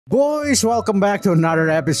Boys, welcome back to another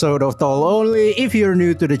episode of Tall Only. If you're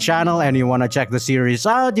new to the channel and you want to check the series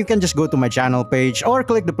out, you can just go to my channel page or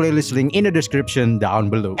click the playlist link in the description down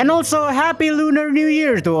below. And also, Happy Lunar New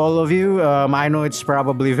Year to all of you. I know it's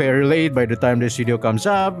probably very late by the time this video comes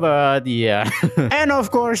up, but yeah. And of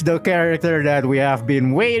course, the character that we have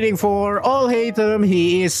been waiting for, All Hate Him,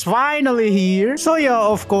 he is finally here. So yeah,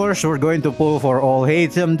 of course, we're going to pull for All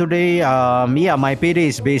Hate Him today. Yeah, my pity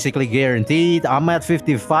is basically guaranteed. I'm at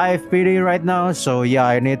 55 pity right now, so yeah,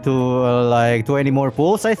 I need to like 20 more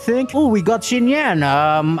pulls, I think. Oh, we got Xinyan.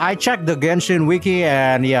 I checked the Genshin wiki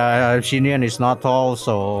and yeah, Xinyan is not tall,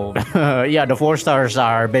 so yeah, the 4 stars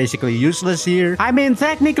are basically useless here. I mean,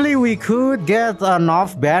 technically we could get an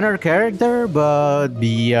off-banner character, but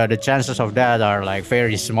the chances of that are like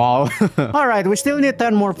very small. Alright, we still need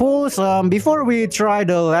 10 more pulls. Before we try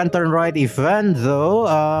the Lantern Rite event though,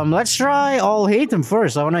 let's try All Hate Him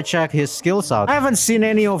first. I wanna check his skills out. I haven't seen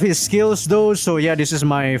any of his skills though, so yeah, this is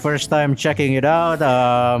my first time checking it out.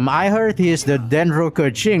 I heard he's the Dendro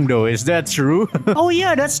Keqing though, is that true? Oh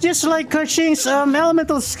yeah, that's just like Keqing's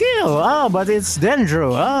elemental skill. Oh, but it's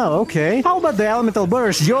Dendro. Oh, okay. How about the elemental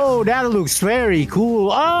burst? Yo, that looks very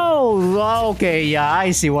cool. Oh, okay, yeah,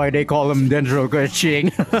 I see why they call him Dendro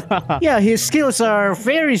Keqing. Yeah, his skills are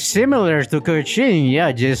very similar to Keqing.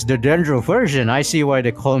 Yeah, just the Dendro version. I see why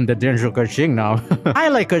they call him the Dendro Keqing now. I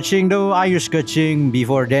like Keqing though. I used Keqing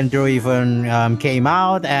before Dendro even came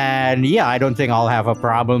out, and yeah, I don't think I'll have a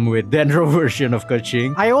problem with Dendro version of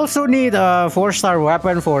Keqing. I also need a 4-star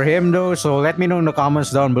weapon for him though, so let me know in the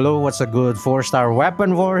comments down below what's a good 4-star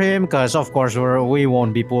weapon for him, because of course we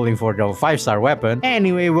won't be pulling for the 5-star weapon.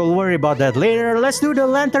 Anyway, we'll worry about that later. Let's do the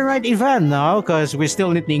Lantern Rite event now, because we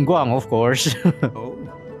still need Ningguang, of course. Oh,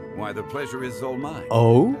 why the pleasure is all mine.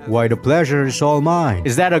 Oh, why the pleasure is all mine.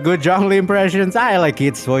 Is that a good jungle impression? I like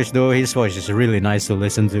Kid's voice though. His voice is really nice to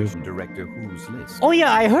listen to. Director Who's List. Oh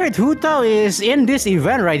yeah, I heard Hu Tao is in this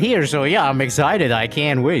event right here, so yeah, I'm excited. I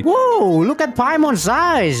can't wait. Whoa, look at Paimon's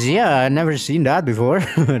eyes. Yeah, I've never seen that before.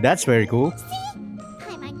 That's very cool.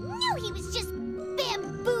 I knew he was just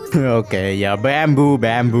bamboozling. Okay, yeah,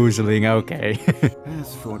 bamboozling, okay.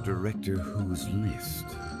 As for Director Who's List,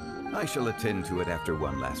 I shall attend to it after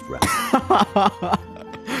one last round.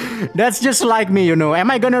 That's just like me, you know.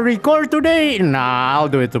 Am I gonna record today? Nah, I'll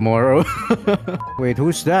do it tomorrow. Wait,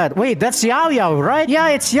 who's that? Wait, that's Yao Yao, right? Yeah,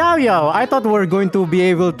 it's Yao Yao. I thought we were going to be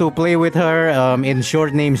able to play with her in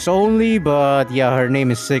short names only, but yeah, her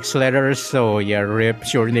name is 6 letters, so yeah, rip,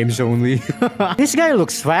 short names only. This guy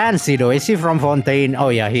looks fancy though. Is he from Fontaine? Oh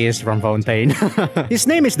yeah, he is from Fontaine. His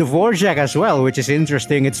name is the Dvorak as well, which is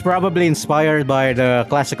interesting. It's probably inspired by the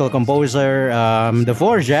classical composer the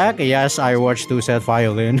Dvorak. Yes, I watched 2 Set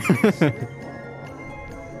Violin.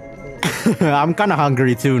 I'm kinda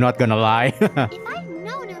hungry too, not gonna lie. If I'd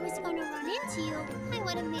known I was gonna run into you, I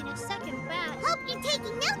would have made a second batch. Hope you're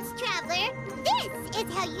taking notes, traveler. This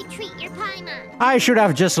is how you treat your Paimon. I should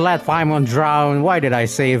have just let Paimon drown. Why did I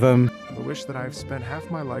save him? The wish that I've spent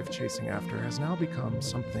half my life chasing after has now become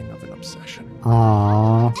something of an obsession.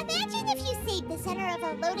 Aww. Imagine if you saved the center of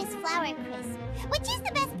a lotus flower crisp. Which is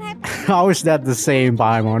the best part? How is that the same,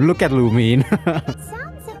 Paimon? Look at Lumine. It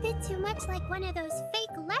sounds a bit too much like one of those fake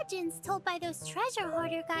legends told by those treasure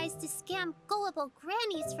hoarder guys to scam gullible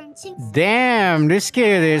grannies from Chinks. Damn, this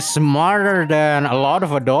kid is smarter than a lot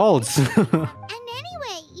of adults. And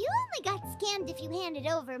anyway, you only got scammed if you handed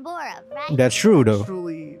over more of, right? That's true though.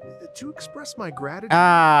 Truly, to express my gratitude.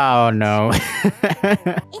 Oh no. It's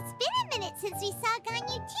been a minute since we saw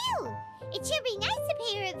Ganyu too. It should be nice to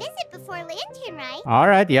pay her a visit before Lantern, right?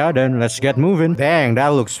 Alright, yeah, then let's get moving. Dang, that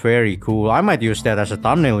looks very cool. I might use that as a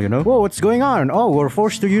thumbnail, you know? Whoa, what's going on? Oh, we're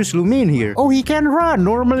forced to use Lumine here. Oh, he can run.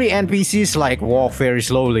 Normally, NPCs like walk very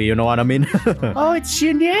slowly, you know what I mean? Oh, it's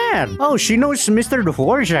Xinyan. Oh, she knows Mr.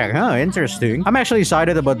 Dvorak, huh? Interesting. I'm actually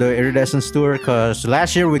excited about the Iridescence tour because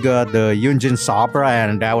last year we got the Yunjin Opera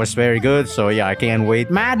and that was very good. So yeah, I can't wait.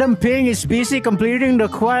 Madam Ping is busy completing the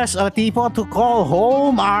quest, a teapot to call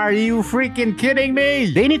home. Are you freaking kidding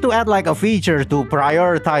me? They need to add like a feature to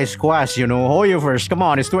prioritize quests, you know. Hoyo first, come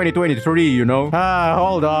on, it's 2023, you know.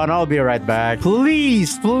 Hold on, I'll be right back.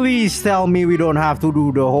 Please tell me we don't have to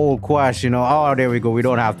do the whole quest, you know. Oh, there we go, we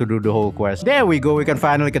don't have to do the whole quest. There we go, we can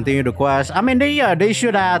finally continue the quest. I mean, they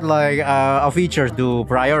should add like a feature to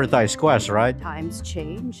prioritize quests, right? Times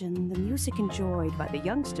change, and the music enjoyed by the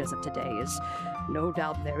youngsters of today is No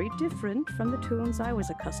doubt very different from the tunes I was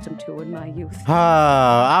accustomed to in my youth.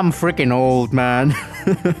 I'm freaking old, man.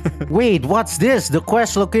 Wait, what's this? The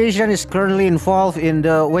quest location is currently involved in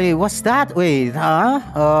the... Wait, what's that? Wait, the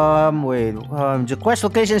quest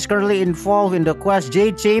location is currently involved in the quest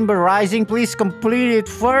Jade Chamber Rising. Please complete it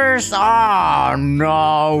first. Oh,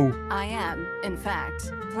 no. I am, in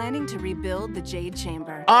fact, planning to rebuild the Jade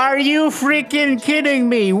Chamber. Are you freaking kidding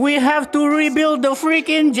me? We have to rebuild the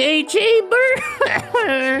freaking Jade Chamber?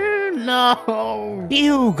 No.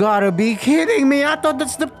 You gotta be kidding me. I thought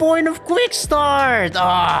that's the point of quick start.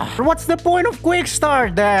 What's the point of quick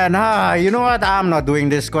start then? You know what? I'm not doing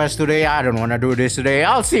this quest today. I don't want to do this today.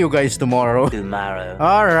 I'll see you guys tomorrow.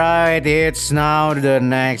 Alright, it's now the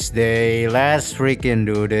next day. Let's freaking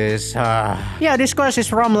do this. Yeah, this quest is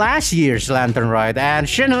from last year's Lantern Ride, and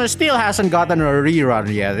Shinho still hasn't gotten a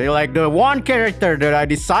rerun yet. They're like the one character that I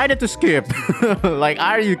decided to skip. Like,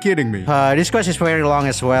 are you kidding me? This quest is very long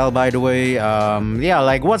as well, by the way. Yeah,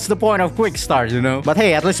 like, what's the point of quick start, you know? But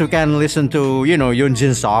hey, at least we can listen to, you know,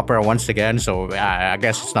 Yunjin's opera once again, so I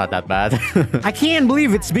guess it's not that bad. I can't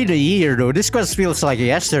believe it's been a year, though. This quest feels like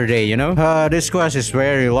yesterday, you know? This quest is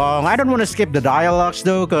very long. I don't want to skip the dialogues,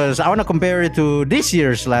 though, because I want to compare it to this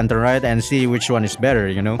year's Lantern Ride and see which one is better,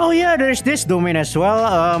 you know? Oh yeah, there's this domain as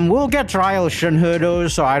well. We'll get Trial Shinho, though,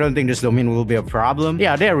 so I don't think this domain will be a problem.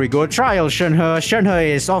 Yeah, there we go. Trial Shinho. Shinho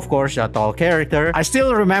is, of course, a tall character. I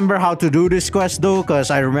still remember how to do this quest, though,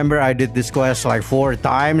 because I remember I did this quest like 4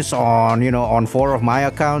 times on, you know, on 4 of my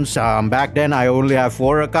accounts. Back then, I only have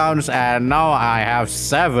 4 accounts, and now I have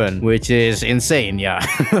 7, which is insane, yeah.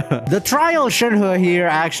 The Trial Shinho here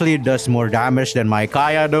actually does more damage than my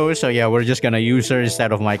Kaya, though, so yeah, we're just gonna use her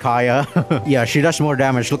instead of my Kaya. Yeah, she does more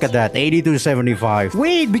damage. Look at that, 8275.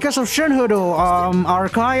 Wait, because of Shinho, though, our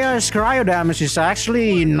Kaya's cryo damage is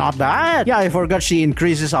actually not bad. Yeah, I forgot she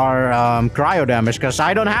increases our cryo damage, because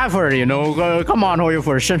I don't have her, you know. Come on, Hoyo,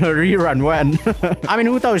 for Shinho rerun when? I mean,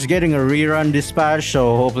 Uta is getting a rerun this patch,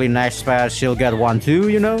 so hopefully next patch she'll get one too,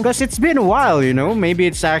 you know? Because it's been a while, you know? Maybe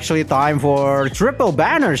it's actually time for triple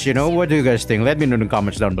banners, you know? What do you guys think? Let me know in the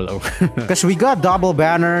comments down below. Because we got double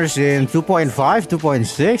banners in 2.5,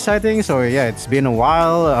 2.6, I think. So yeah, it's been a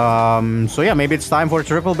while. So yeah, maybe it's time for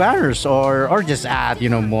triple banners, or just add, you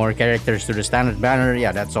know, more characters to the standard banner.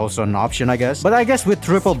 Yeah, that's also an option, I guess. But I guess with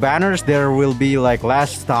triple banners, there will be like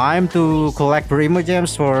less time to collect Primo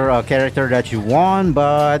Gems for a character that you want.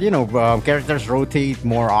 But, you know, characters rotate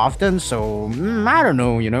more often. So, I don't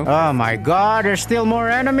know, you know. Oh my god, there's still more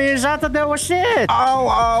enemies. I thought that was it. Oh.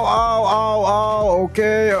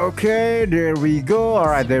 Okay. There we go.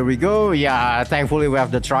 Alright, there we go. Yeah, thankfully we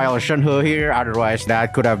have the Trial Shinho here. Otherwise,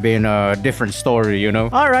 that could have been a different story, you know.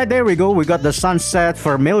 Alright, there we go. We got the Sunset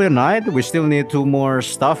Vermilion Night. We still need 2 more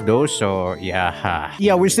stuff, though. So, yeah.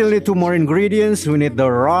 Yeah, we still need 2 more ingredients. We need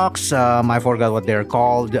the rocks. I forgot what they're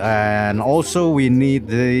called. And also, we need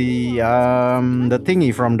the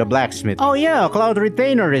thingy from the blacksmith. Oh, yeah, Cloud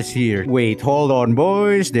Retainer is here. Wait, hold on,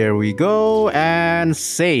 boys. There we go. And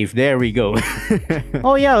save. There we go.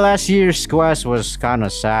 Oh, yeah, last year's quest was kind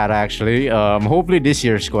of sad, actually. Hopefully this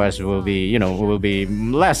year's quest will be, you know, will be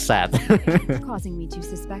less sad. Causing me to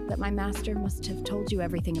suspect that my master must have told you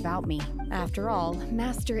everything about me. After all,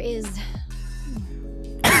 master is...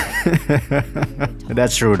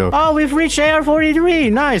 That's true, though. Oh, we've reached AR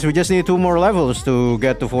 43. Nice. We just need 2 more levels to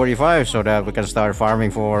get to 45 so that we can start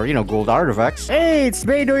farming for, you know, gold artifacts. Hey, it's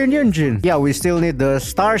Beidou and Yunjin. Yeah, we still need the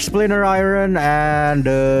Star Splinter Iron and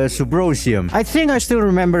the Subrosium. I think I still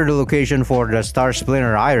remember the location for the Star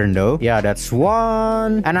Splinter Iron, though. Yeah, that's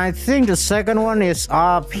one. And I think the second one is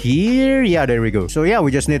up here. Yeah, there we go. So yeah,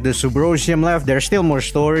 we just need the Subrosium left. There's still more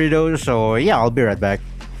story, though. So yeah, I'll be right back.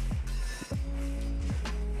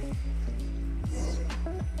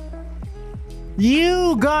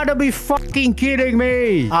 You gotta be fucking kidding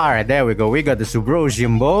me! Alright, there we go. We got the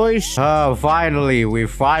Subrosium, boys. Finally, we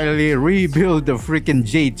finally rebuilt the freaking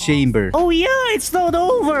Jade Chamber. Oh yeah, it's not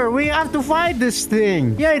over. We have to fight this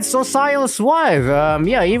thing. Yeah, it's Osial's wife.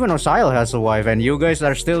 Yeah, even Osial has a wife, and you guys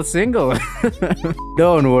are still single.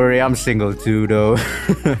 Don't worry, I'm single too, though.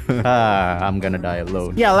 I'm gonna die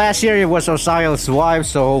alone. Yeah, last year it was Osial's wife,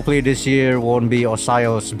 so hopefully this year won't be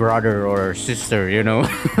Osial's brother or sister, you know?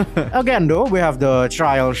 Again, though, we have the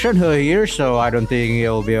Trial Shinho here, so I don't think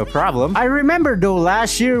it'll be a problem. I remember, though,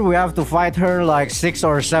 last year we have to fight her like 6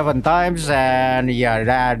 or 7 times, and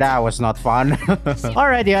yeah, that was not fun.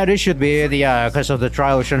 Alright, yeah, this should be it. Yeah, because of the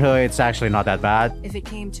Trial Shinho, it's actually not that bad. If it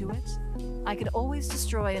came to it, I could always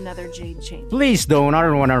destroy another jade chain. Please don't. I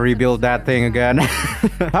don't want to rebuild that thing again.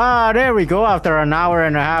 There we go. After an hour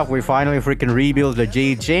and a half, we finally freaking rebuild the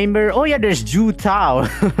Jade Chamber. Oh yeah, there's Ju Tao.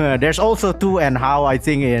 There's also Tu and Hao, I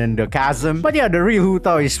think, in the chasm. But yeah, the real Hu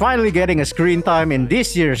Tao is finally getting a screen time in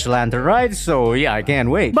this year's Lantern, right? So yeah, I can't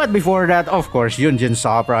wait. But before that, of course, Yunjin's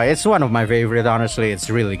opera. It's one of my favorite, honestly. It's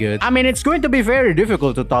really good. I mean, it's going to be very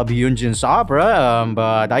difficult to top Yunjin's opera,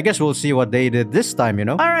 but I guess we'll see what they did this time, you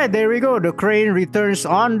know? Alright, there we go. The crane returns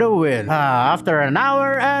on the wind. After an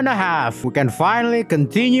hour and a half, we can finally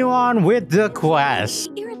continue on with the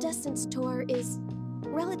quest. The Iridescence Tour is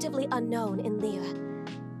relatively unknown in Liyue.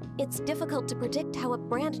 It's difficult to predict how a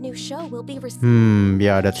brand new show will be received.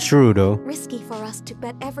 Yeah, that's true though. Risky for us to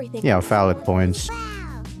bet everything. Yeah, valid points.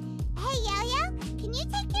 Wow. Hey, Yo-Yo, can you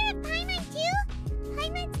take care of Paimon too?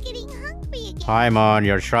 Paimon's getting hungry again. Paimon,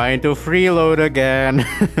 you're trying to freeload again.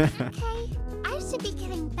 Okay, I should be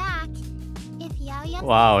getting back. If Yo-Yo...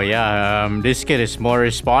 Wow, yeah, this kid is more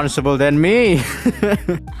responsible than me.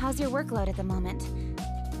 How's your workload at the moment?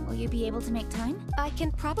 Will you be able to make time? I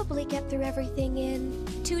can probably get through everything in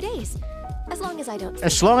 2 days. As long as I don't sleep.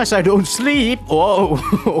 As long as I don't sleep. Whoa,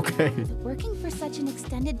 okay. Working for such an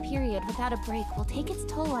extended period without a break will take its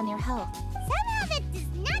toll on your health. Somehow that does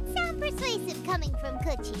not sound persuasive coming from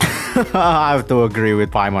Kuchi. I have to agree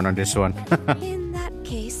with Paimon on this one. In that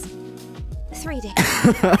case, 3 days.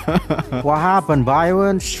 What happened,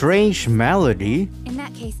 Byron? Strange melody? In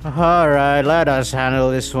that case, Alright, let us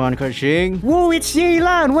handle this one, Kuching. Whoa, it's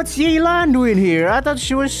Yelan! What's Yelan doing here? I thought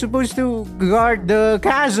she was supposed to guard the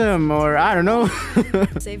chasm, or I don't know.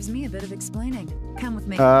 Saves me a bit of explaining. Come with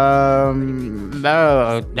me. No,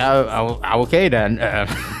 okay then. Bad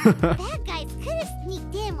guys could have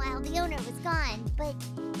sneaked in while the owner was gone, but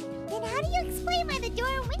then how do you explain why the door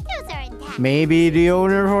and windows are intact? Maybe the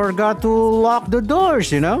owner forgot to lock the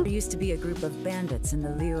doors, you know? There used to be a group of bandits in the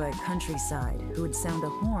Liyue countryside who would sound a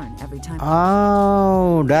horn every time.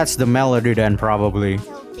 Oh, that's the melody then, probably.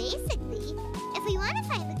 So basically, if we want to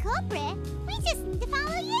find the culprit, we just need to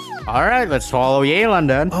follow Yelan. Alright, let's follow Yelan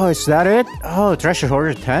then. Oh, is that it? Oh, treasure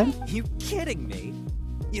hoarder 10? You kidding me?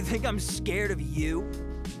 You think I'm scared of you?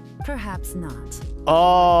 Perhaps not.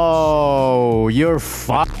 Oh, you're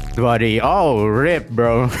fucked, buddy. Oh, rip,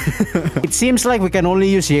 bro. It seems like we can only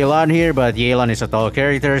use Yelan here, but Yelan is a tall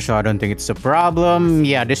character, so I don't think it's a problem.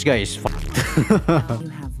 Yeah, this guy is fucked.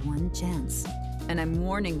 You have one chance, and I'm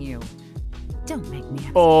warning you. Don't make me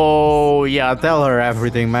upset. Oh, yeah, tell her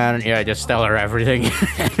everything, man. Yeah, just tell her everything.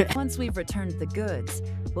 Once we've returned the goods,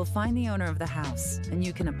 we'll find the owner of the house, and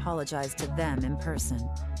you can apologize to them in person.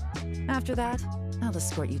 After that, I'll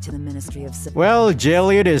escort you to the Ministry of Civil. Well,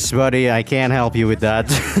 jail it is, buddy. I can't help you with that.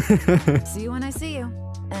 See you when I see you.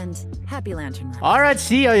 And happy Lantern Ride. Alright,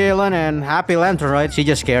 see ya, Yelan, and happy Lantern Ride. She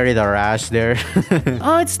just carried our ass there.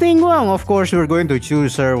 Oh, it's Ting Guang. Of course, we're going to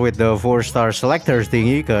choose her with the 4-star selector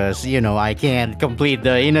thingy, because, you know, I can't complete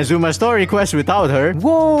the Inazuma story quest without her.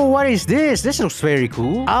 Whoa, what is this? This looks very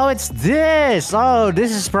cool. Oh, it's this. Oh,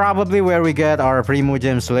 this is probably where we get our Primo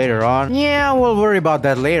Gems later on. Yeah, we'll worry about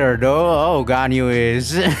that later, though. Oh, Ganyu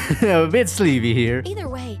is a bit sleepy here. Either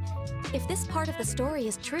way, if this part of the story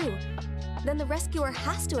is true, then the rescuer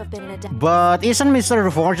has to have been an adept. But isn't Mr.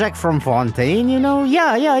 Vorjak from Fontaine, you know?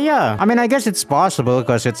 Yeah. I mean, I guess it's possible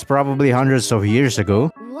because it's probably hundreds of years ago.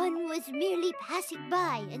 One was merely passing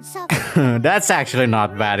by and saw. That's actually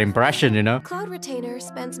not bad impression, you know? Cloud Retainer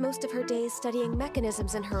spends most of her days studying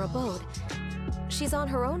mechanisms in her abode. She's on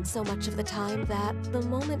her own so much of the time that the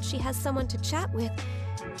moment she has someone to chat with,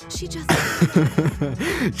 she just...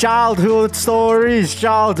 Childhood stories!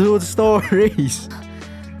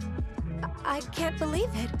 I can't believe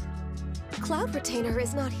it. Cloud Retainer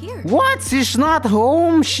is not here. What? She's not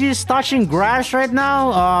home? She's touching grass right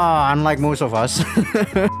now? Unlike most of us. Can't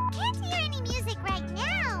hear any music right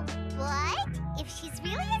now, but if she's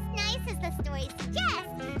really as nice as the story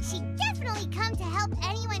suggests, she'd definitely come to help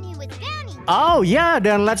anyone who was drowning. Oh yeah,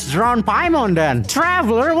 then let's drown Paimon then.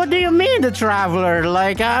 Traveler? What do you mean the Traveler?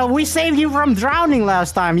 Like, we saved you from drowning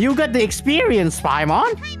last time. You got the experience,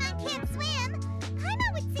 Paimon. Paimon can't swim.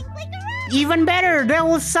 Paimon would sink like a rock. Even better, that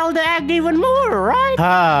will sell the act even more, right?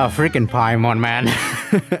 Ah, freaking Paimon, man.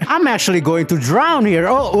 I'm actually going to drown here.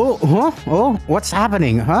 Oh, what's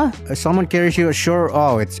happening, huh? Someone carries you ashore.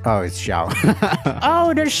 Oh, it's Xiao.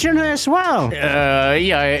 Oh, there's Shunho as well. Yeah,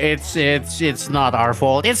 it's not our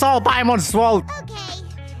fault. It's all Paimon's fault. Okay,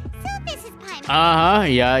 so this is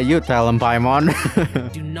Paimon. Yeah, you tell him,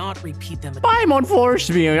 Paimon. Do not repeat them. Paimon forced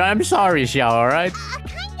me. I'm sorry, Xiao, alright? Kind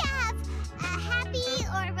of happy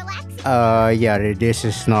or relaxing. Yeah, this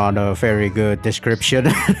is not a very good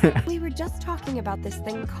description. We were just talking talking about this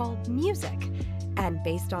thing called music. And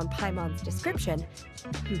based on Paimon's description...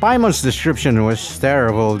 Paimon's description was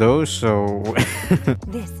terrible though, so...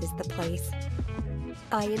 This is the place.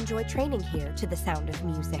 I enjoy training here to the sound of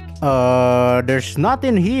music. There's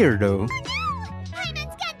nothing here though.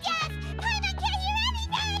 Paimon's got gas! Paimon can't hear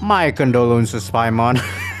anything! My condolences, Paimon.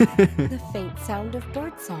 The faint sound of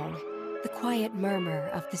birdsong. The quiet murmur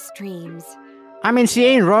of the streams. I mean, she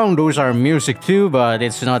ain't wrong, those are music too, but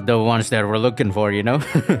it's not the ones that we're looking for, you know?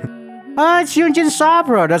 It's Yunjin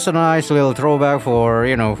Sabra. That's a nice little throwback for,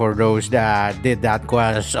 you know, for those that did that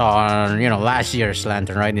quest on, you know, last year's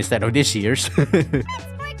Lantern, right? Instead of this year's. I was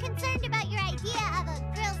more concerned about your idea of a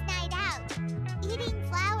girls' night out. Eating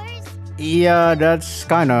flowers? Yeah, that's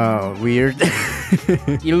kinda weird.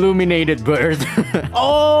 Illuminated bird.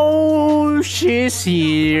 Oh, she's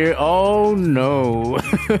here. Oh no.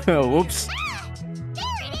 Whoops.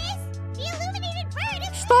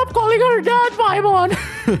 Stop calling her that, Paimon!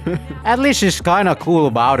 At least she's kinda cool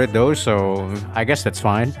about it though, so I guess that's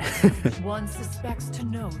fine. One suspects to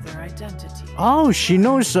know their identity. Oh, she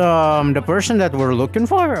knows the person that we're looking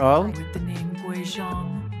for? Oh. With the name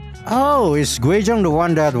Guizhong. Oh, is Guizhong the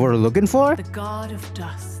one that we're looking for? The god of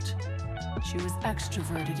dust. She was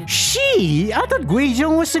extroverted. She? I thought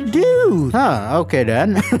Guizhong was a dude! Huh, okay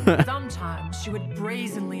then. Sometimes she would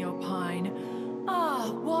brazenly opine,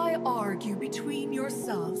 why argue between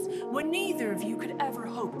yourselves when neither of you could ever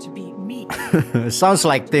hope to beat me? Sounds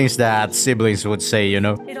like things that siblings would say, you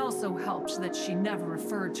know. It also helped that she never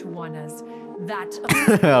referred to one as that.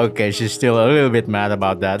 Okay, she's still a little bit mad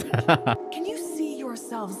about that. Can you see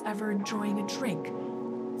yourselves ever enjoying a drink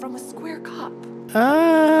from a square cup?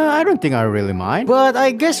 I don't think I really mind. But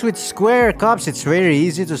I guess with square cups, it's very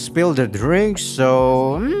easy to spill the drink,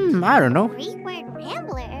 so... I don't know. Great word,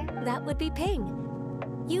 Rambler. That would be Ping.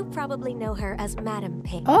 You probably know her as Madam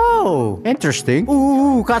Ping. Oh, interesting.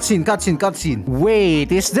 Ooh, cutscene. Wait,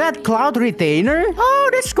 is that Cloud Retainer? Oh,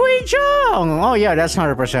 that's Guizhong. Oh yeah, that's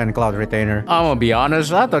 100% Cloud Retainer. I'm gonna be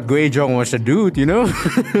honest, I thought Guizhong was a dude, you know?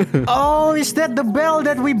 Oh, is that the bell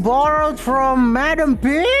that we borrowed from Madam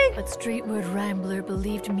Ping? But Streetward Rambler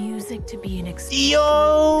believed music to be an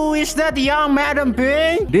Yo, is that young Madam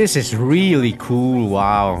Ping? This is really cool,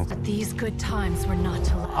 wow. But these good times were not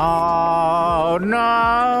to last. Oh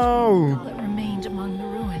no! All that remained among the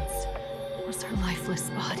ruins was her lifeless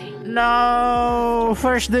body. No!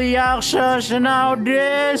 First the Yakshas and now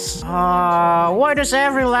this! Why does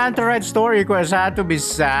every Lanterite story quest have to be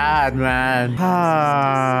sad, man?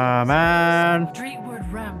 Man. Streetward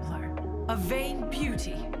Rambler, a vain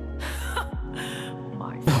beauty.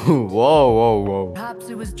 Whoa. Perhaps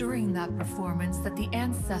it was during that performance that the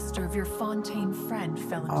ancestor of your Fontaine friend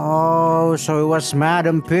fell into Oh, so it was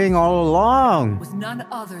Madam Ping all along. was none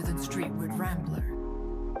other than Streetward Rambler.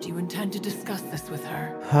 Do you intend to discuss this with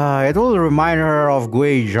her? It will remind her of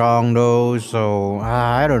Guizhong though, so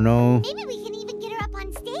I don't know. Maybe we can even get her up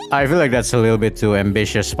on stage. I feel like that's a little bit too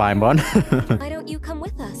ambitious, Paimon. Why don't you come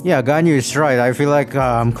with us? Yeah, Ganyu is right. I feel like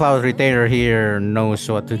Cloud Retainer here knows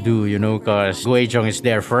what to do, you know, because Guizhong is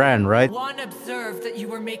their friend, right? One observed that you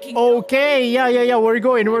were making... Okay, yeah, we're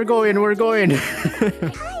going. Guys,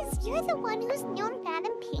 you're the one who's known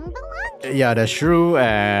Madam Ping the longest. Yeah, that's true,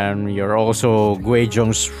 and you're also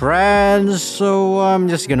Guizhong's friend, so I'm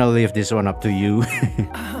just gonna leave this one up to you.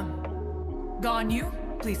 Ganyu,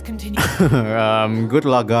 please continue. Good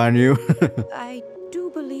luck, Ganyu. I do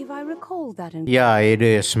believe I recall that in Yeah, it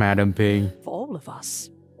is, Madam Ping. for all of us.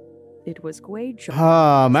 It was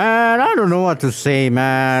Guizhong. Man, I don't know what to say,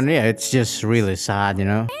 man. Yeah, it's just really sad, you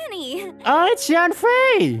know? Annie! Oh, it's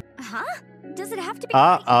Yanfei! Huh? Does it have to be?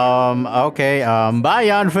 Okay, bye,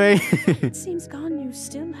 Yanfei. It seems Ganyu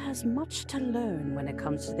still has much to learn when it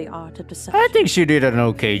comes to the art of deception. I think she did an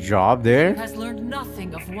okay job there. Has learned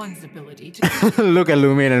nothing of one's ability to... Look at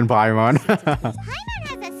Lumin and Paimon.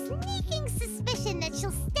 Paimon has a sneaking suspicion that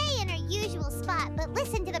she'll stay in her usual spot, but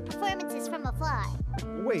listen to the performances from afar.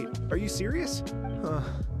 Wait, are you serious?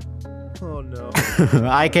 Oh no.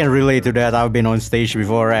 I can relate to that. I've been on stage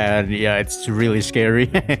before and yeah, it's really scary.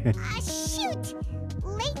 Shoot!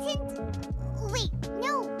 Latent... Wait,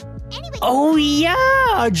 no. Anyway... Oh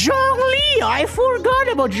yeah! Zhongli! I forgot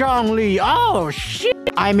about Zhongli! Oh shit!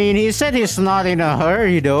 I mean, he said he's not in a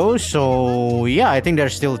hurry though, so yeah, I think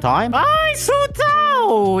there's still time. Su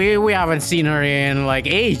Tao! We haven't seen her in like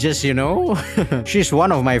ages, you know? She's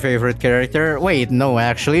one of my favorite characters. Wait, no,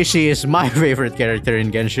 actually, she is my favorite character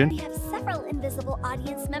in Genshin. We have several invisible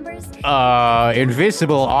audience members.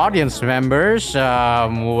 Invisible audience members?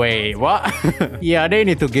 Wait, what? Yeah, they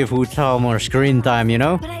need to give Hu Tao more screen time, you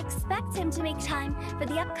know? But I expect him to make time for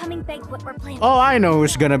the upcoming banquet we're planning. Oh, I know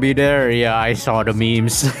who's gonna be there. Yeah, I saw the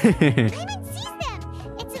memes. Paimon sees them.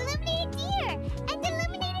 It's illuminated deer and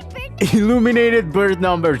illuminated bird. Illuminated bird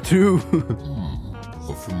number 2.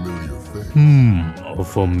 A familiar face. A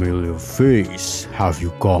familiar face. Have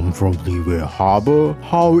you come from Leeway Harbor?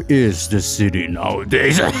 How is the city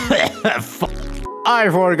nowadays? I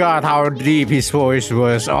forgot how deep his voice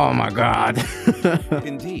was. Oh my god.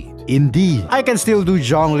 Indeed. Indeed. I can still do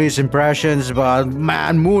Zhongli's impressions, but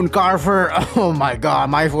man, Moon Carver, oh my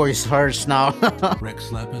god, my voice hurts now.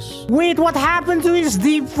 Rex Lapis. Wait, what happened to his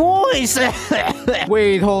deep voice?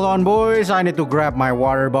 Wait, hold on, boys. I need to grab my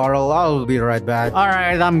water bottle. I'll be right back.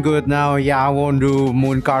 Alright, I'm good now. Yeah, I won't do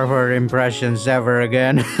Moon Carver impressions ever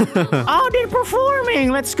again. Oh, they're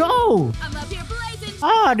performing. Let's go. I'm up here blazing.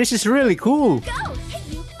 Ah, this is really cool. Go! Hey,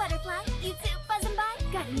 you butterfly, you too buzzing by,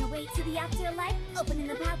 guiding your way to the afterlife, opening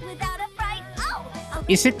the path without a fright. Oh!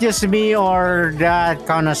 Is it just me or that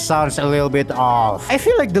kind of sounds a little bit off? I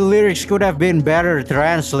feel like the lyrics could have been better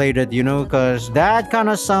translated, you know, because that kind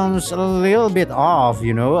of sounds a little bit off,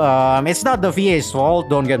 you know. It's not the VA's fault,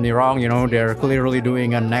 don't get me wrong, you know, they're clearly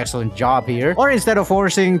doing an excellent job here. Or instead of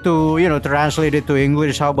forcing to, you know, translate it to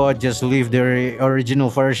English, how about just leave the original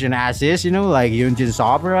version as is, you know, like Yunjin's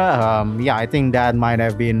opera? Yeah, I think that might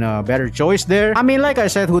have been a better choice there. I mean, like I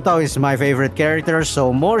said, Hu Tao is my favorite character,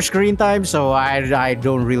 so more screen time, so I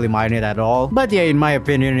don't really mind it at all. But yeah, in my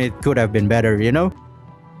opinion, it could have been better, you know?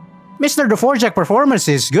 Mr. Dvorak performance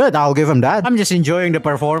is good, I'll give him that. I'm just enjoying the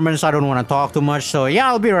performance, I don't want to talk too much, so yeah,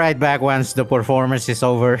 I'll be right back once the performance is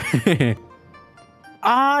over.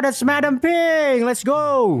 Ah, that's Madam Ping! Let's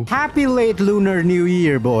go! Happy late Lunar New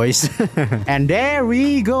Year, boys. And there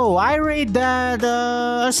we go. I rate that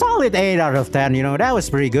a solid 8 out of 10, you know, that was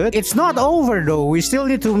pretty good. It's not over though. We still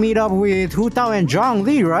need to meet up with Hu Tao and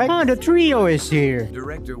Zhongli, right? Ah, the trio is here.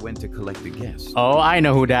 Director went to collect a guest. Oh, I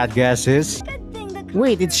know who that guest is.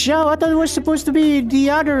 Wait, it's Xiao. I thought it was supposed to be the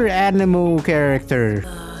other animal character.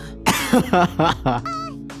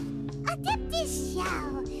 Adeptus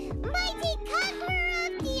Xiao, mighty conqueror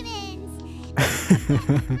of demons.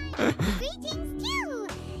 Greetings too.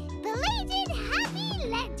 Belated happy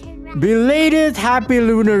lantern ride. Belated Happy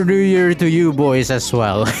Lunar New Year to you boys as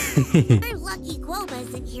well. Our lucky Guoba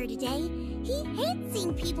isn't here today. He hates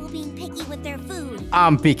seeing people being picky with their food.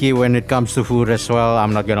 I'm picky when it comes to food as well,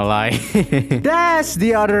 I'm not gonna lie. That's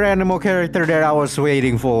the other animal character that I was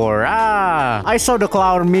waiting for. Ah, I saw the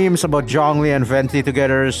clown memes about Zhongli and Venti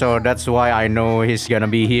together, so that's why I know he's gonna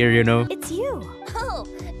be here, you know. It's you. Oh,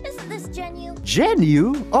 isn't this Genu?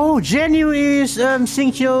 Genu? Oh, Genu is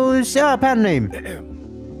Xingqiu's pen name.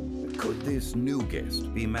 Could this new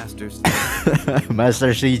guest be Master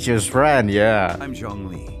Master Xingqiu's friend, yeah. I'm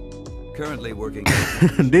Zhongli. Currently working.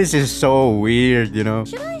 This is so weird, you know.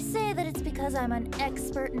 Should I say that it's because I'm an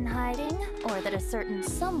expert in hiding, or that a certain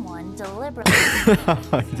someone deliberately...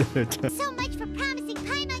 So much for promising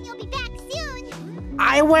Paimon you'll be back soon.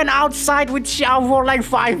 I went outside with Xiao for like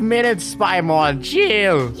 5 minutes, Paimon.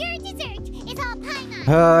 Chill. Your dessert is all Paimon.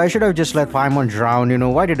 I should have just let Paimon drown, you know.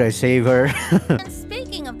 Why did I save her? And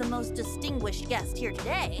speaking of the most distinguished guest here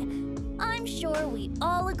today, I'm sure we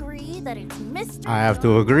all agree that it's Mr. I have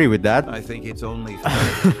to agree with that. I think it's only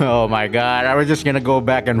Oh my god, I was just gonna go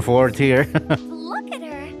back and forth here. Look at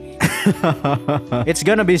her. It's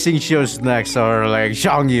gonna be Xingqiu's next, or like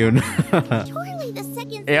Zhongyun. Surely the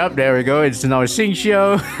second. Yep, there we go. It's now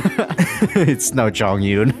Xingqiu. It's now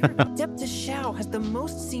Zhongyun. Adeptus Xiao has the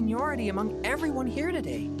most seniority among everyone here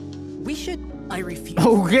today. We should... I refuse.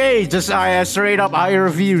 Okay, just straight up I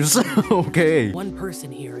refuse. Okay. One person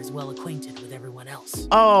here is well acquainted with everyone else.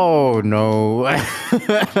 Oh no.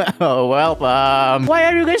 Oh well, why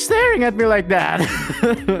are you guys staring at me like that?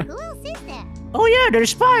 Who else is there? Oh yeah,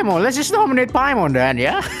 there's Paimon. Let's just nominate Paimon then,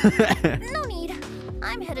 yeah? No need.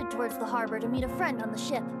 I'm headed towards the harbor to meet a friend on the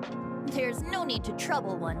ship. There's no need to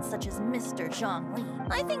trouble one such as Mr. Zhongli.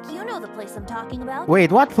 I think you know the place I'm talking about. Wait,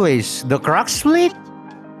 what place? The Crux Fleet?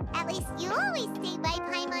 At least you always stay by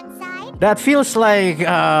Paimon's side. That feels like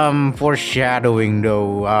foreshadowing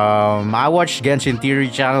though. I watched Genshin Theory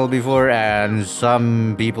channel before and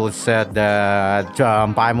some people said that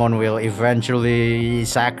Paimon will eventually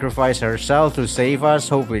sacrifice herself to save us.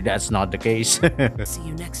 Hopefully that's not the case. See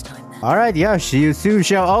you next time. Alright, yeah, see you soon,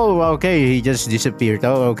 Xiao. Oh, okay, he just disappeared.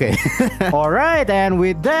 Oh, okay. Alright, and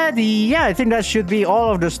with that, yeah, I think that should be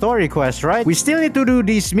all of the story quests, right? We still need to do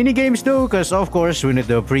these mini-games though, because of course, we need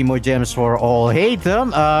the Primo Gems for all 8 of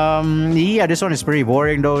them. Yeah, this one is pretty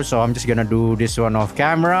boring though, so I'm just gonna do this one off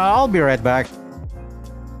camera. I'll be right back.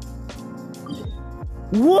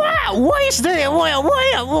 What? Why is the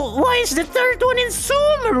third one in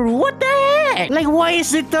Sumeru? What the heck? Like, why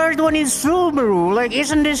is the third one in Sumeru? Like,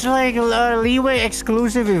 isn't this like a Leeway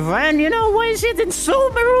exclusive event? You know, why is it in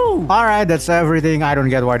Sumeru? Alright, that's everything. I don't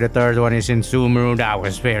get why the third one is in Sumeru. That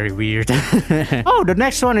was very weird. Oh, the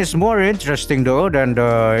next one is more interesting though than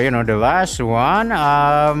the last one.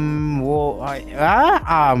 I'm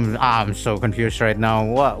so confused right now.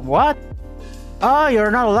 What? Oh, you're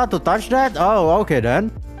not allowed to touch that? Oh, okay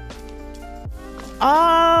then.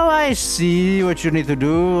 Oh, I see what you need to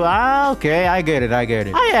do. Ah, okay, I get it.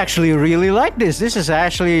 I actually really like this. This is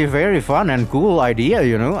actually a very fun and cool idea,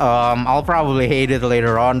 you know. I'll probably hate it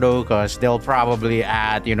later on though, because they'll probably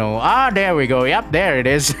add, there we go. Yep, there it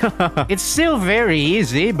is. It's still very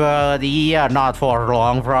easy, but yeah, not for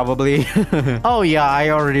long probably. Oh yeah, I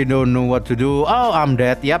already don't know what to do. Oh, I'm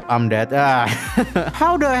dead. Yep, I'm dead.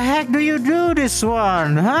 How the heck do you do this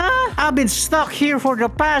one, huh? I've been stuck here for the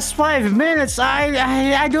past 5 minutes. I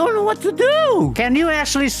don't know what to do. Can you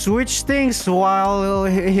actually switch things while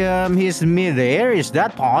he's mid-air? Is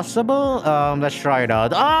that possible? Let's try it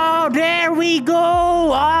out. Oh, there we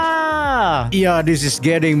go. Ah, yeah, this is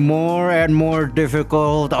getting more and more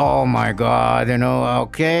difficult. Oh my god,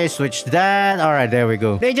 okay, switch that. All right, there we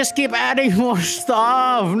go. They just keep adding more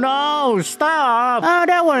stuff. No, stop.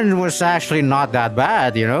 That one was actually not that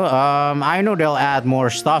bad, I know they'll add more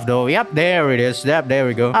stuff though. Yep, there it is. Yep, there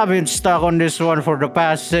we go. I've been stuck on this one for the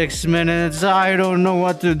past 6 minutes. I don't know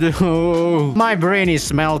what to do. My brain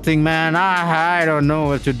is melting, man. I don't know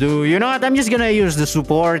what to do. You know what? I'm just gonna use the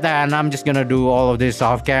support and I'm just gonna do all of this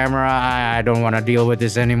off camera. I don't want to deal with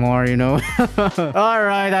this anymore,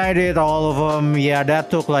 Alright, I did all of them. Yeah, that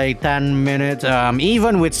took like 10 minutes.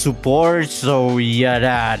 Even with support. So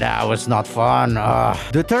yeah, that was not fun.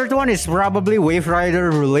 The third one is probably Wave Rider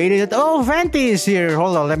related. Oh, Venti is here.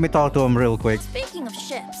 Hold on, let me talk to him real quick. Speaking of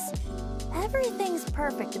ships, everything's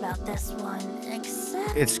perfect about this one,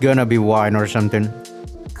 except... It's gonna be wine or something.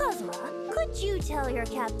 Kozma, could you tell your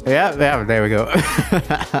captain... Yeah, there we go.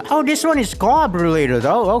 Oh, this one is co-op related.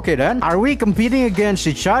 Oh, okay then. Are we competing against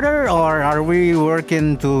each other or are we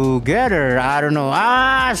working together? I don't know.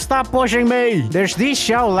 Stop pushing me. There's these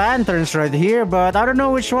Xiao lanterns right here, but I don't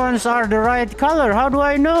know which ones are the right color. How do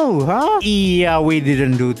I know, huh? Yeah, we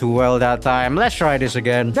didn't do too well that time. Let's try this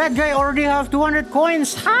again. That guy already have 200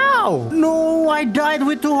 coins. How? No, I died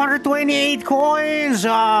with 228 coins.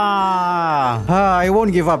 I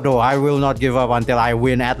won't give up though. I will not give up until I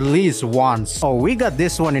win at least once. Oh, we got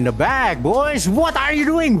this one in the bag, boys. What are you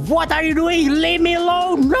doing? What are you doing? Leave me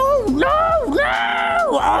alone. No, no, no.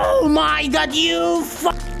 Oh my god, you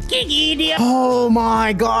fucking idiot. Oh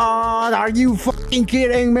my god, are you fucking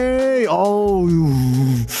kidding me? Oh,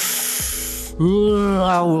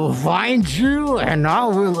 I will find you and I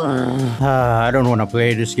will... I don't want to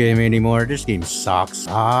play this game anymore. This game sucks.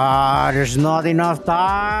 There's not enough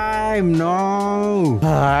time. No.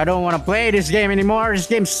 I don't want to play this game anymore. This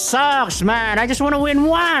game sucks, man. I just want to win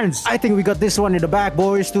once. I think we got this one in the back,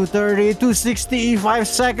 boys. 230, 260, 5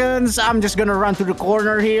 seconds. I'm just gonna run to the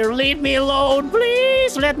corner here. Leave me alone,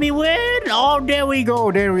 please. Let me win. Oh, there we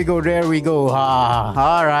go. There we go. There we go.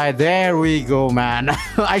 All right, there we go, man.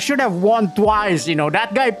 I should have won twice. That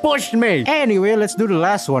guy pushed me. Anyway, let's do the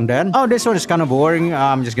last one then. Oh, this one is kind of boring.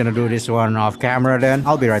 I'm just gonna do this one off camera then.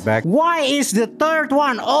 I'll be right back. Why is the third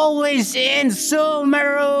one always in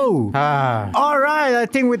Sumeru? Alright, I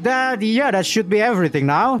think with that, yeah, that should be everything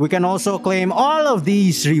now. We can also claim all of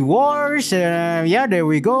these rewards. Yeah, there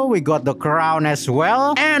we go. We got the crown as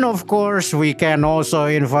well. And of course, we can also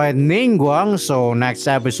invite Ningguang. So next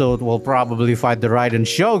episode, we'll probably fight the Raiden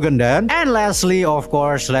Shogun then. And lastly, of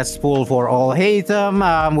course, let's pull for all hate them.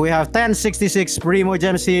 We have 1066 Primo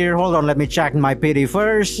Gems here. Hold on, let me check my pity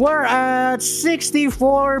first. We're at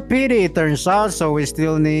 64 pity, it turns out. So we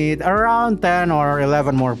still need around 10 or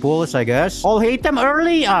 11 more pulls, I guess. All hate them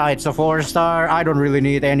early. It's a 4-star. I don't really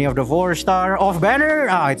need any of the 4-star. Off banner.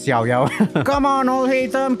 It's Yao Yao. Come on, all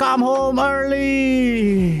hate them. Come home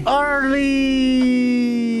early.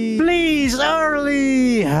 Early. Please,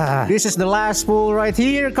 early. This is the last pull right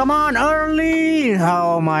here. Come on, early.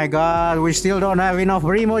 Oh my god. We still don't have enough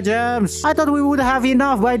Primo Gems. I thought we would have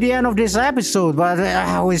enough by the end of this episode, but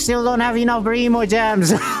we still don't have enough Primo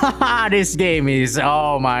Gems. This game is...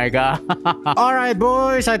 oh my god. Alright,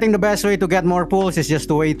 boys. I think the best way to get more pulls is just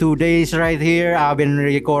to wait 2 days right here. I've been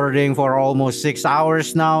recording for almost 6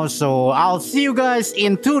 hours now, so I'll see you guys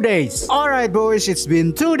in 2 days. Alright, boys. It's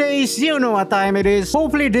been 2 days. You know what time it is.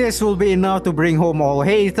 Hopefully, this will be enough to bring home all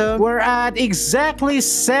Hatham. We're at exactly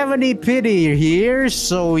 70 pity here,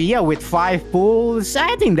 so yeah, with 5 pulls,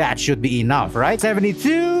 I think that should be enough, right?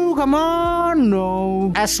 72. No, come on,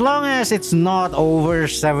 no. As long as it's not over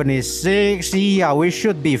 76, yeah, we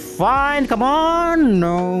should be fine. Come on,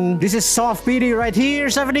 no. This is soft PD right here.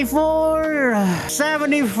 74,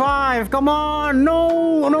 75. Come on,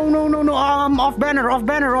 no, no, no, no, no. Off banner, off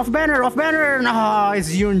banner, off banner, off banner. Ah,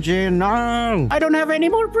 it's Yunjin. No, I don't have any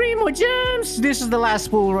more primo gems. This is the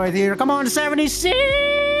last pool right here. Come on, 76.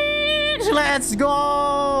 Let's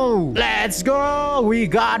go! Let's go! We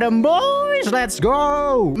got them, boys! Let's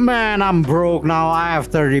go! Man, I'm broke now. I have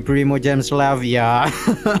 30 primo gems left, yeah.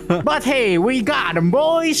 But hey, we got them,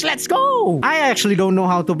 boys! Let's go! I actually don't know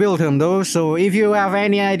how to build him though, so if you have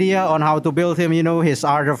any idea on how to build him, you know, his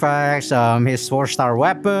artifacts, his 4-star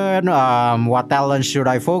weapon, what talents should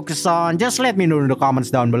I focus on, just let me know in the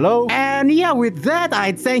comments down below. And yeah, with that,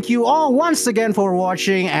 I thank you all once again for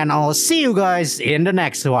watching, and I'll see you guys in the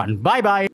next one. Bye-bye!